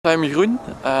I'm Jeroen,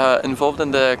 involved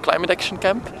in the Climate Action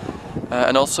Camp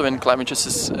and also in Climate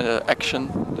Justice Action,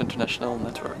 the international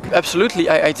network. Absolutely,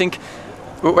 I think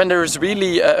when there's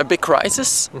really a big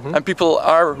crisis and people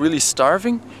are really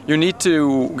starving, you need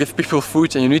to give people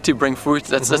food and you need to bring food.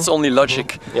 That's only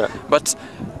logic. Yeah. But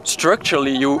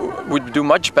structurally, you would do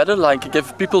much better, like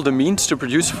give people the means to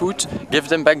produce food, give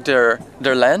them back their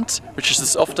land, which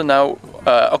is often now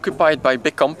occupied by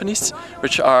big companies,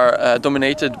 which are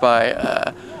dominated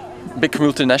by big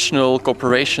multinational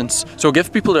corporations. So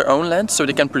give people their own land so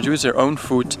they can produce their own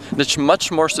food. That's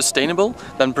much more sustainable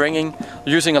than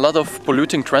using a lot of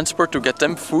polluting transport to get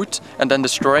them food and then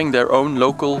destroying their own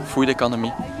local food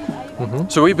economy.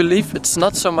 So we believe it's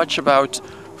not so much about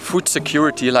food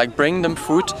security, like bringing them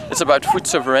food, it's about food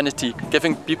sovereignty,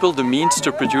 giving people the means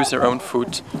to produce their own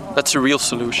food. That's a real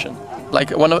solution.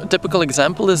 Like a typical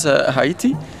example is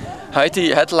Haiti.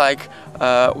 Haiti had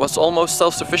was almost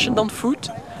self-sufficient on food.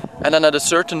 And then at a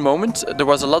certain moment, there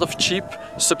was a lot of cheap,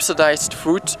 subsidized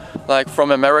food, like from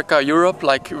America, Europe,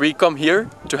 like we come here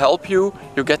to help you,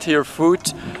 you get here food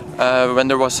when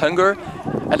there was hunger.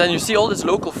 And then you see all these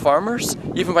local farmers,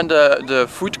 even when the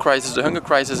food crisis, the hunger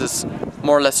crisis is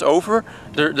more or less over,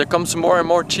 there comes more and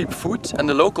more cheap food, and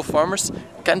the local farmers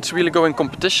can't really go in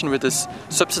competition with this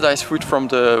subsidized food from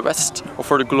the West or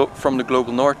from the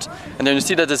global North. And then you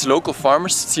see that these local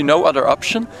farmers see no other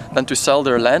option than to sell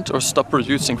their land or stop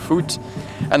producing food.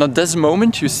 And at this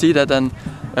moment you see that then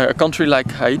a country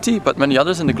like Haiti, but many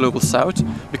others in the global South,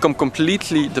 become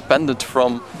completely dependent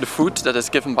from the food that is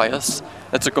given by us.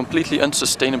 It's a completely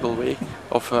unsustainable way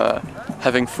of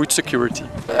having food security.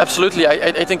 Absolutely,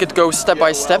 I think it goes step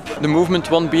by step. The movement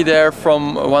won't be there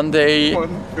from one day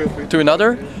to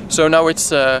another. So now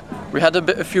we had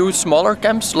a few smaller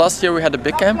camps. Last year we had a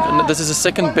big camp, and this is the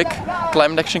second big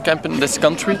climate action camp in this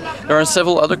country. There are in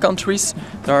several other countries.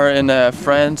 There are in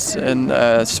France, in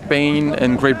Spain,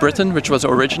 in Great Britain, which was the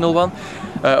original one,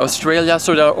 Australia.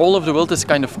 So there are all over the world this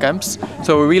kind of camps.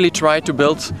 So we really try to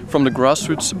build from the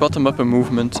grassroots, bottom up a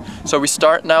movement. So we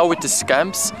start now with these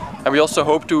camps, and we also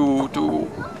hope to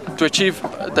achieve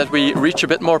that we reach a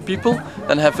bit more people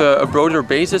and have a broader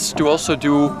basis to also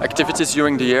do activities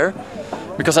during the year.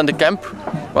 Because on the camp,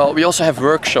 well, we also have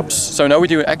workshops. So now we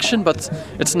do action, but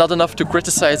it's not enough to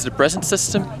criticize the present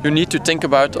system. You need to think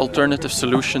about alternative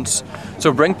solutions.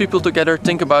 So bring people together,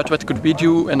 think about what could we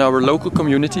do in our local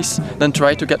communities, then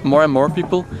try to get more and more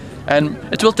people. And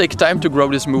it will take time to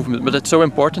grow this movement, but it's so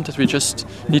important that we just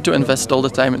need to invest all the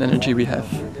time and energy we have.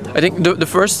 I think the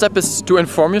first step is to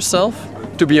inform yourself,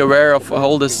 to be aware of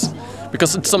all this,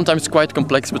 because it's sometimes quite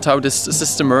complex with how this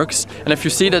system works. And if you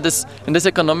see that in this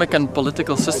economic and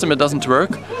political system it doesn't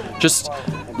work,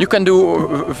 you can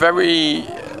do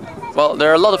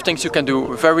there are a lot of things you can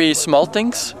do. Very small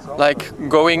things, like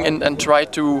going in and try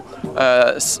to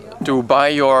buy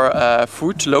your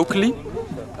food locally,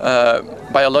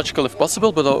 biological if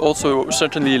possible, but also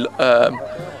certainly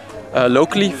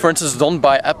locally. For instance, don't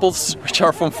buy apples which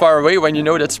are from far away when you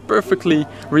know that's perfectly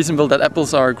reasonable that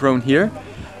apples are grown here.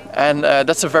 And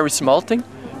that's a very small thing.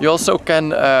 You also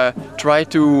can try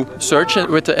to search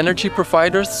with the energy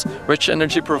providers, which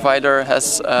energy provider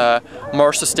has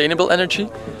more sustainable energy.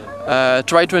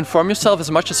 Try to inform yourself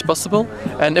as much as possible.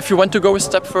 And if you want to go a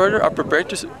step further, are prepared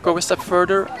to go a step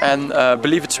further and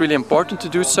believe it's really important to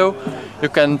do so, you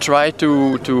can try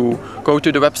to go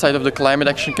to the website of the Climate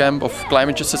Action Camp, of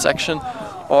Climate Justice Action,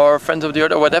 or Friends of the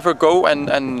Earth, or whatever. Go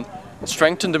and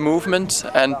strengthen the movement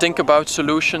and think about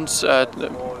solutions,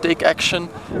 take action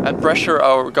and pressure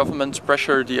our governments,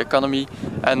 pressure the economy,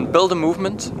 and build a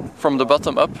movement from the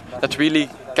bottom up that really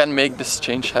can make this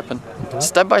change happen.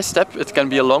 Step by step, it can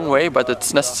be a long way, but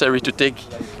it's necessary to take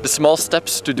the small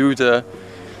steps to do the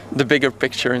bigger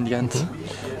picture in the end.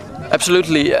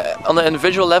 Absolutely, on an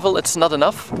individual level it's not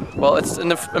enough. Well, it's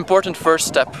an important first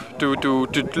step to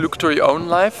look to your own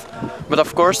life, but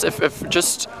of course if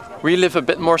just we live a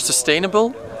bit more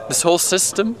sustainable, this whole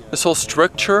system, this whole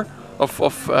structure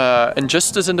of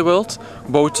injustice in the world,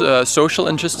 both social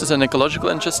injustice and ecological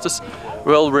injustice,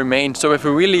 will remain. So if we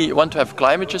really want to have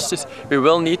climate justice, we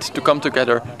will need to come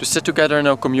together, to sit together in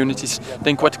our communities,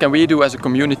 think what can we do as a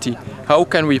community, how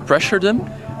can we pressure them,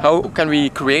 how can we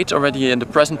create already in the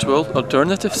present world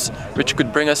alternatives which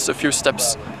could bring us a few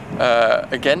steps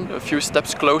a few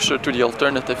steps closer to the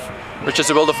alternative, which is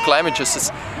the world of climate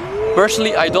justice.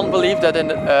 Personally, I don't believe that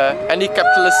in any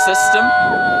capitalist system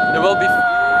there will be...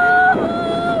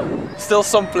 Still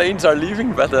some planes are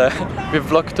leaving, but we've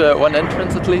blocked one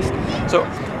entrance at least. So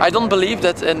I don't believe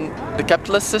that in the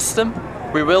capitalist system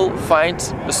we will find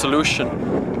a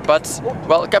solution. But,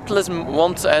 well, capitalism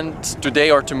won't end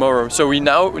today or tomorrow. So we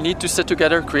now need to sit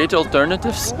together, create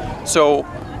alternatives, so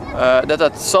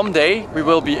that someday we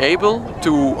will be able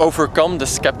to overcome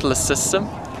this capitalist system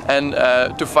and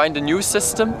to find a new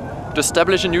system, to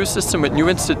establish a new system with new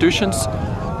institutions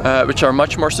which are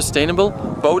much more sustainable,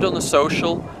 both on a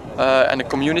social and a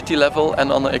community level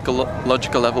and on an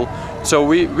ecological level. So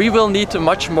we will need a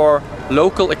much more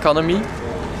local economy,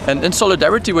 and in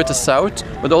solidarity with the South,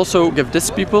 but also give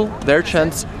these people their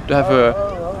chance to have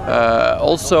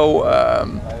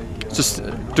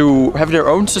to have their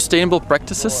own sustainable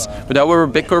practices with our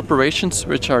big corporations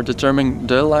which are determining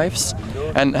their lives,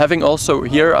 and having also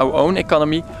here our own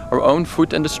economy, our own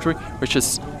food industry, which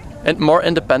is more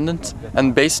independent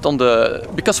and based on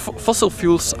because fossil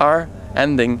fuels are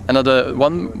ending, and at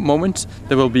one moment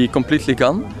they will be completely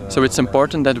gone. So it's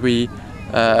important that we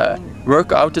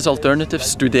work out these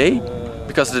alternatives today,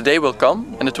 because the day will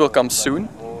come, and it will come soon.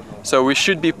 So we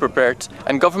should be prepared,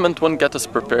 and government won't get us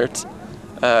prepared.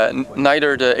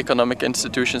 Neither the economic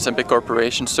institutions and big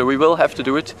corporations. So we will have to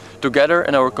do it together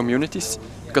in our communities,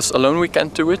 because alone we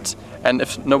can't do it, and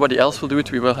if nobody else will do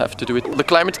it, we will have to do it. The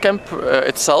climate camp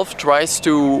itself tries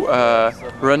to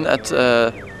run at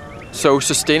so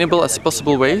sustainable as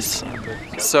possible ways.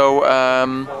 So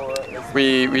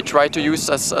we try to use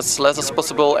as less as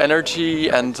possible energy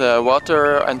and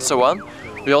water and so on.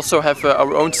 We also have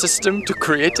our own system to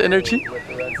create energy.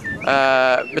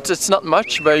 But it's not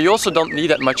much, but you also don't need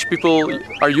that much. People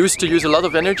are used to use a lot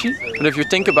of energy, but if you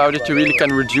think about it, you really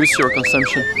can reduce your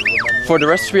consumption. For the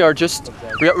rest, we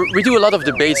do a lot of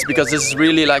debates, because this is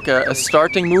really like a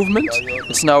starting movement.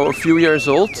 It's now a few years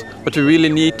old, but we really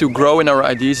need to grow in our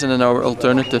ideas and in our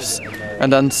alternatives.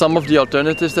 And then some of the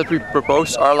alternatives that we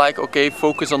propose are like, okay,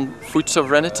 focus on food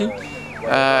sovereignty,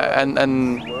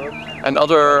 and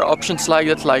other options like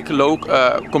that, like low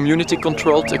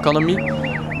community-controlled economy.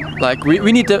 Like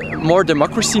we need more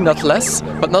democracy, not less,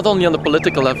 but not only on the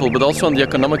political level, but also on the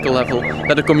economical level.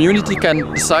 That the community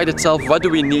can decide itself, what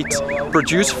do we need,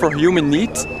 produce for human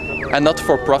need and not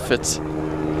for profit.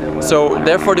 So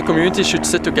therefore the community should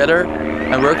sit together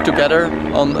and work together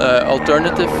on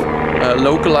alternative,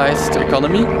 localized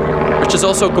economy, which is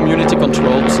also community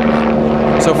controlled.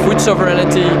 So food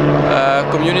sovereignty,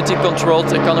 community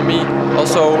controlled economy,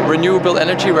 also renewable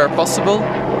energy where possible.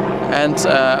 And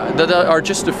that are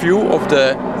just a few of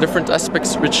the different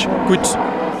aspects which could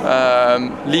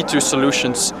lead to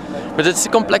solutions. But it's a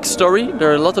complex story.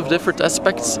 There are a lot of different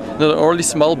aspects, not only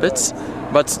small bits.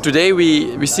 But today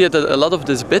we see that a lot of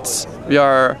these bits, we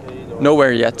are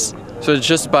nowhere yet. So it's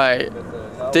just by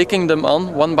taking them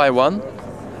on one by one,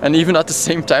 and even at the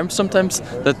same time sometimes,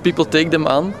 that people take them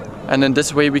on, and in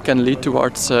this way we can lead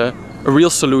towards a real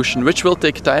solution, which will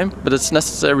take time, but it's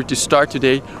necessary to start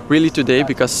today, really today,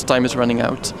 because time is running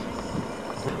out.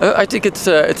 I think it's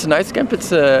a nice camp.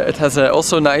 It has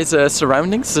also nice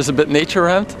surroundings. There's a bit nature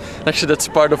around. Actually, that's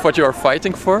part of what you are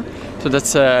fighting for. So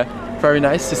that's very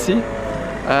nice to see.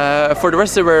 For the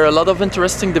rest, there were a lot of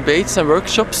interesting debates and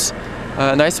workshops.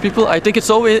 Nice people. I think it's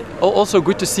always also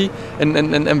good to see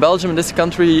in Belgium, in this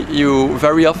country, you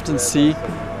very often see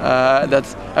that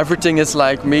everything is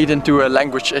like made into a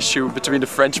language issue between the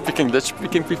French-speaking,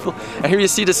 Dutch-speaking people. And here you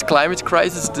see this climate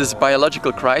crisis, this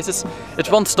biological crisis.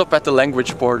 It won't stop at the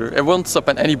language border. It won't stop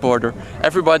at any border.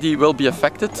 Everybody will be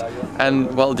affected,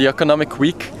 and well, the economic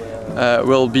weak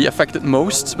will be affected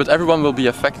most, but everyone will be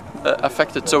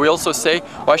affected. So we also say,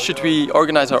 why should we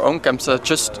organize our own camps?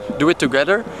 Just do it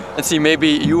together and see, maybe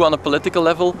you on a political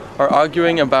level are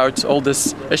arguing about all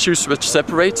these issues which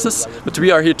separates us, but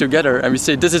we are here together and we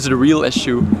say this is the real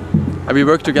issue. And we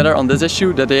work together on this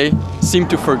issue that they seem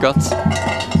to forget.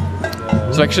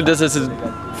 So actually this is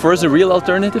for us a real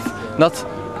alternative, not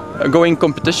going in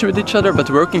competition with each other, but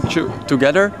working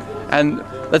together. And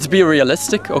let's be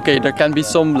realistic. Okay, there can be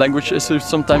some language issues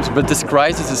sometimes, but this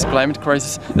crisis, this climate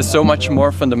crisis, is so much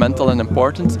more fundamental and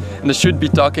important, and they should be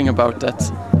talking about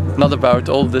that, not about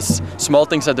all these small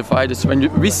things that divide us.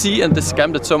 When we see in this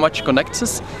camp that so much connects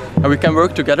us, and we can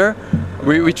work together,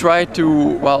 we try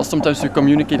to, well, sometimes we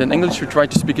communicate in English, we try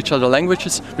to speak each other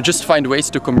languages, we just find ways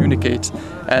to communicate.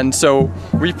 And so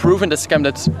we prove in this camp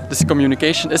that this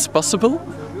communication is possible.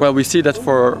 Well, we see that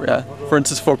for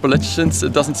instance, for politicians,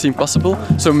 it doesn't seem possible.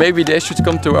 So maybe they should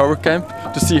come to our camp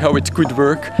to see how it could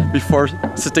work before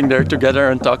sitting there together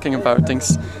and talking about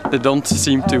things they don't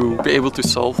seem to be able to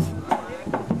solve.